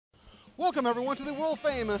Welcome everyone to the world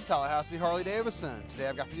famous Tallahassee Harley Davidson. Today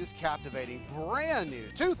I've got for you this captivating brand new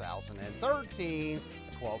 2013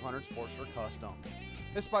 1200 Sportster Custom.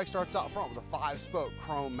 This bike starts out front with a 5-spoke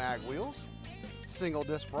chrome mag wheels, single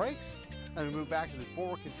disc brakes, and we move back to the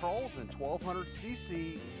forward controls and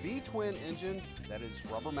 1200cc V-twin engine that is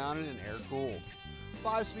rubber mounted and air cooled.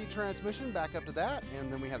 5-speed transmission back up to that,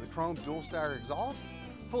 and then we have the chrome dual stagger exhaust,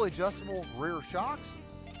 fully adjustable rear shocks,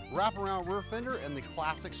 wraparound rear fender, and the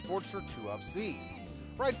classic Sportster 2-up seat.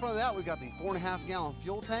 Right in front of that, we've got the 4.5-gallon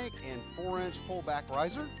fuel tank and 4-inch pullback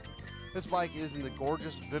riser. This bike is in the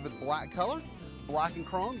gorgeous vivid black color, black and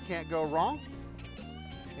chrome, can't go wrong,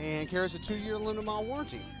 and carries a 2-year limited mile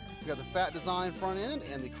warranty. We've got the fat design front end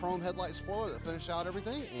and the chrome headlight spoiler that finish out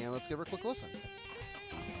everything, and let's give her a quick listen.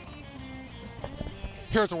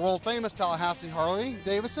 Here at the world famous Tallahassee Harley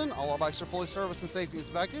Davidson, all our bikes are fully serviced and safety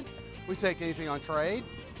inspected. We take anything on trade,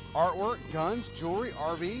 artwork, guns, jewelry,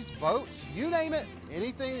 RVs, boats, you name it,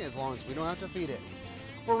 anything, as long as we don't have to feed it.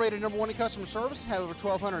 We're rated #1 in customer service, have over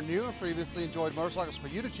 1,200 new and previously enjoyed motorcycles for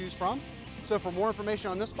you to choose from. So for more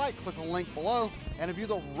information on this bike, click on the link below, and to view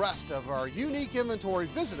the rest of our unique inventory,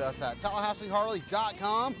 visit us at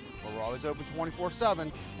TallahasseeHarley.com, where we're always open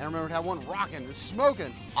 24/7. And remember to have one rocking,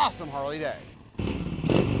 smoking, awesome Harley day.